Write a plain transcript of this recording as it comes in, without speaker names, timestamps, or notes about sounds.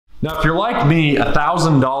Now, if you're like me,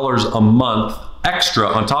 $1,000 a month extra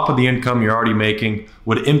on top of the income you're already making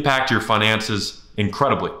would impact your finances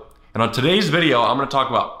incredibly. And on today's video, I'm going to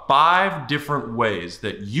talk about 5 different ways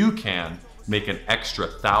that you can make an extra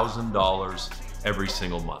 $1,000 every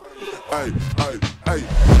single month. Hey, hey, hey.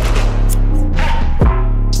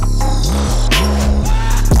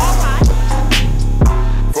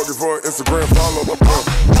 Fucking for an Instagram follow.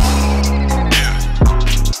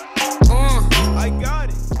 I got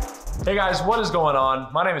it. Hey guys, what is going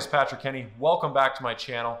on? My name is Kenney. Welcome back to my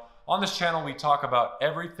channel. On this channel, we talk about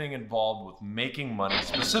everything involved with making money,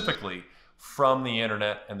 specifically from the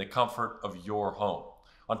internet and the comfort of your home.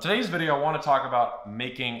 On today's video, I want to talk about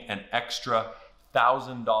making an extra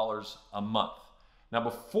 $1,000 a month. Now,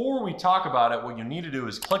 before we talk about it, what you need to do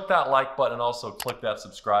is click that like button and also click that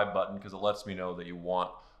subscribe button because it lets me know that you want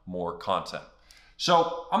more content.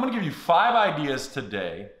 So I'm going to give you 5 ideas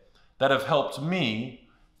today that have helped me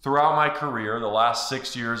throughout my career, the last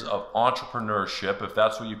 6 years of entrepreneurship, if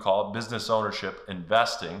that's what you call it, business ownership,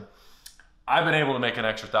 investing. I've been able to make an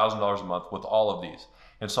extra $1,000 a month with all of these.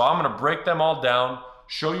 And so I'm going to break them all down,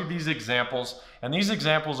 show you these examples, and these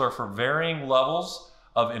examples are for varying levels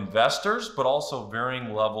of investors, but also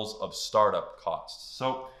varying levels of startup costs.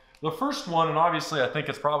 So the first one, and obviously I think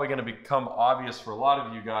it's probably going to become obvious for a lot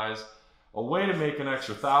of you guys, a way to make an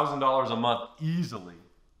extra $1,000 a month easily: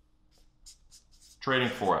 trading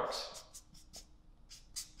Forex.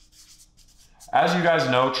 As you guys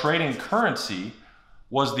know, trading currency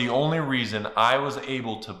was the only reason I was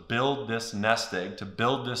able to build this nest egg, to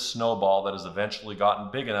build this snowball that has eventually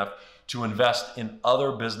gotten big enough to invest in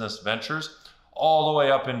other business ventures, all the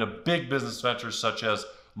way up into big business ventures such as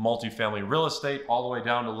multifamily real estate, all the way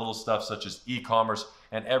down to little stuff such as e-commerce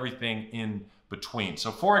and everything in between.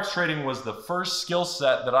 So Forex trading was the first skill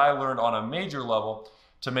set that I learned on a major level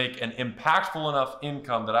to make an impactful enough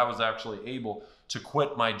income that I was actually able to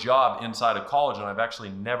quit my job inside of college. And I've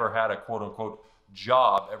actually never had a quote unquote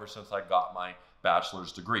job ever since I got my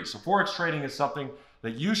bachelor's degree. So Forex trading is something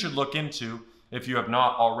that you should look into if you have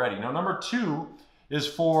not already. Now, number 2 is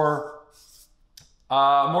for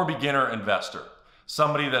a more beginner investor,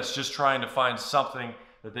 somebody that's just trying to find something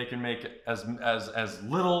that they can make as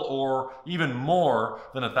little or even more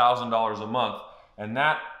than $1,000 a month. And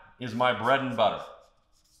that is my bread and butter.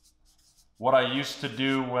 What I used to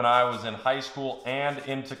do when I was in high school and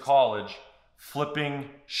into college, flipping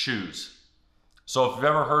shoes. So if you've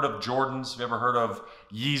ever heard of Jordans, if you've ever heard of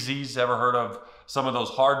Yeezys, ever heard of some of those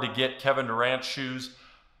hard to get Kevin Durant shoes,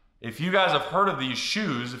 if you guys have heard of these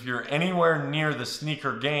shoes, if you're anywhere near the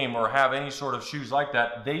sneaker game or have any sort of shoes like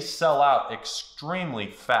that, they sell out extremely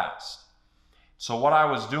fast. So what I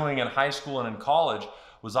was doing in high school and in college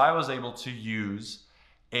was I was able to use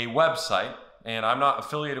a website, and I'm not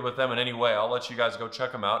affiliated with them in any way. I'll let you guys go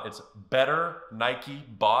check them out. It's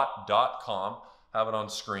betternikebot.com. Have it on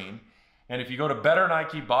screen. And if you go to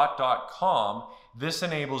betternikebot.com, this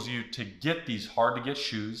enables you to get these hard to get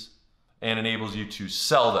shoes and enables you to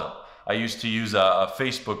sell them. I used to use a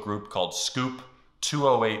Facebook group called Scoop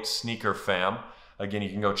 208 Sneaker Fam. Again, you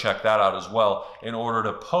can go check that out as well in order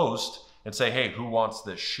to post and say, hey, who wants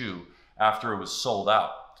this shoe after it was sold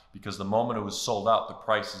out? Because the moment it was sold out, the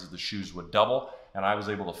prices of the shoes would double, and I was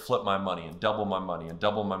able to flip my money and double my money and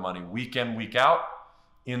double my money week in, week out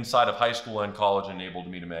inside of high school and college, enabled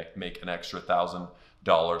me to make an extra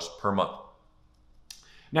 $1,000 per month.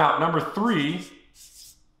 Now, number 3,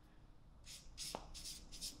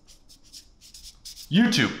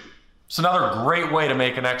 YouTube. It's another great way to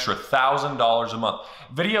make an extra $1,000 a month.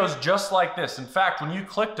 Videos just like this. In fact, when you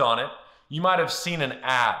clicked on it, you might have seen an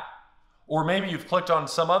ad. Or maybe you've clicked on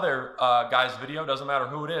some other guy's video, doesn't matter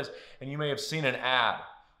who it is, and you may have seen an ad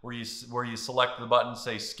where you select the button,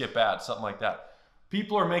 say skip ad, something like that.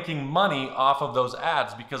 People are making money off of those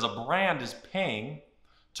ads because a brand is paying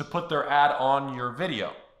to put their ad on your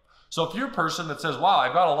video. So if you're a person that says, wow,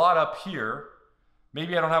 I've got a lot up here,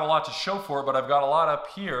 maybe I don't have a lot to show for it, but I've got a lot up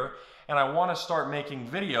here, and I want to start making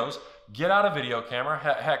videos, get out a video camera.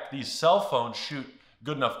 Heck, these cell phones shoot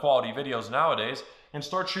good enough quality videos nowadays, and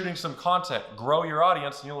start shooting some content. Grow your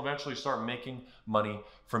audience, and you'll eventually start making money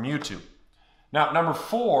from YouTube. Now, number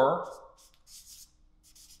 4,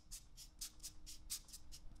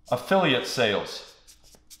 affiliate sales.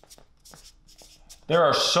 There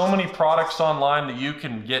are so many products online that you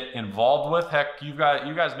can get involved with. Heck, you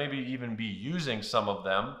guys maybe even be using some of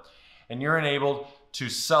them, and you're enabled to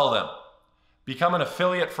sell them. Become an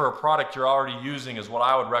affiliate for a product you're already using is what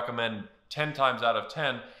I would recommend 10 times out of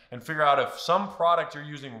 10, and figure out if some product you're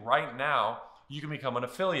using right now, you can become an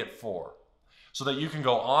affiliate for. so that you can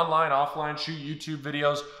go online, offline, shoot YouTube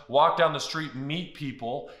videos, walk down the street, meet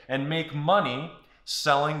people, and make money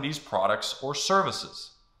selling these products or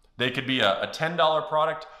services. They could be a $10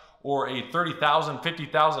 product or a $30,000,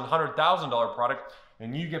 $50,000, $100,000 product,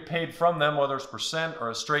 and you get paid from them, whether it's percent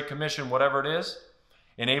or a straight commission, whatever it is,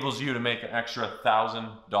 enables you to make an extra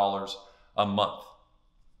 $1,000 a month.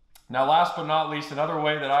 Now, last but not least, another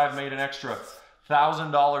way that I've made an extra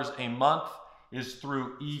 $1,000 a month is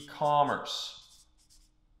through e-commerce.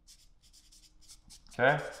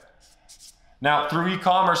 Okay? Now, through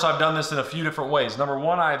e-commerce, I've done this in a few different ways. Number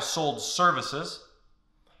one, I have sold services.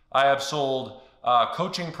 I have sold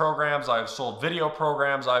coaching programs. I have sold video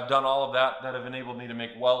programs. I've done all of that have enabled me to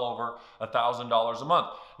make well over $1,000 a month.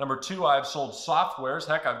 Number two, I've sold softwares.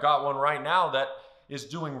 Heck, I've got one right now that is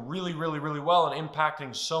doing really, really, really well and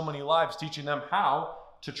impacting so many lives, teaching them how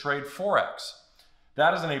to trade Forex.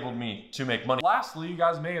 That has enabled me to make money. Lastly, you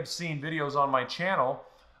guys may have seen videos on my channel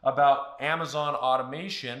about Amazon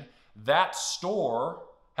automation. That store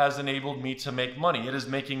has enabled me to make money. It is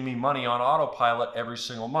making me money on autopilot every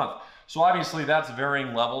single month. So obviously that's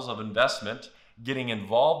varying levels of investment getting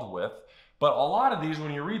involved with. But a lot of these,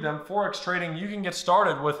 when you read them, Forex trading, you can get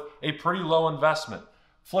started with a pretty low investment.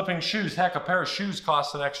 Flipping shoes, heck, a pair of shoes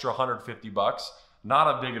costs an extra 150 bucks. Not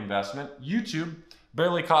a big investment. YouTube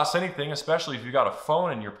barely costs anything, especially if you got a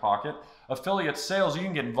phone in your pocket. Affiliate sales, you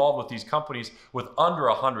can get involved with these companies with under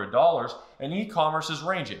 $100, and e-commerce is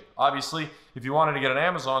ranging. Obviously, if you wanted to get an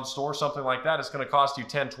Amazon store, something like that, it's going to cost you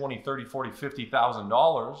 $10, $20, $30, $40,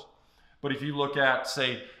 $50,000. But if you look at,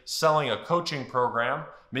 say, selling a coaching program,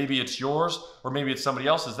 maybe it's yours or maybe it's somebody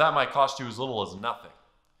else's, that might cost you as little as nothing.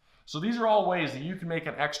 So these are all ways that you can make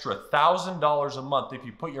an extra $1,000 a month if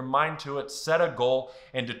you put your mind to it, set a goal,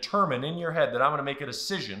 and determine in your head that I'm going to make a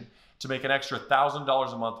decision to make an extra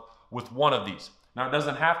 $1,000 a month with one of these. Now, it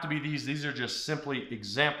doesn't have to be these. These are just simply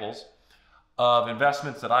examples of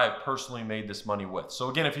investments that I have personally made this money with. So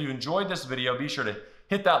again, if you enjoyed this video, be sure to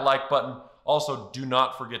hit that like button. Also, do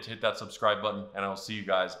not forget to hit that subscribe button, and I'll see you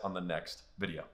guys on the next video.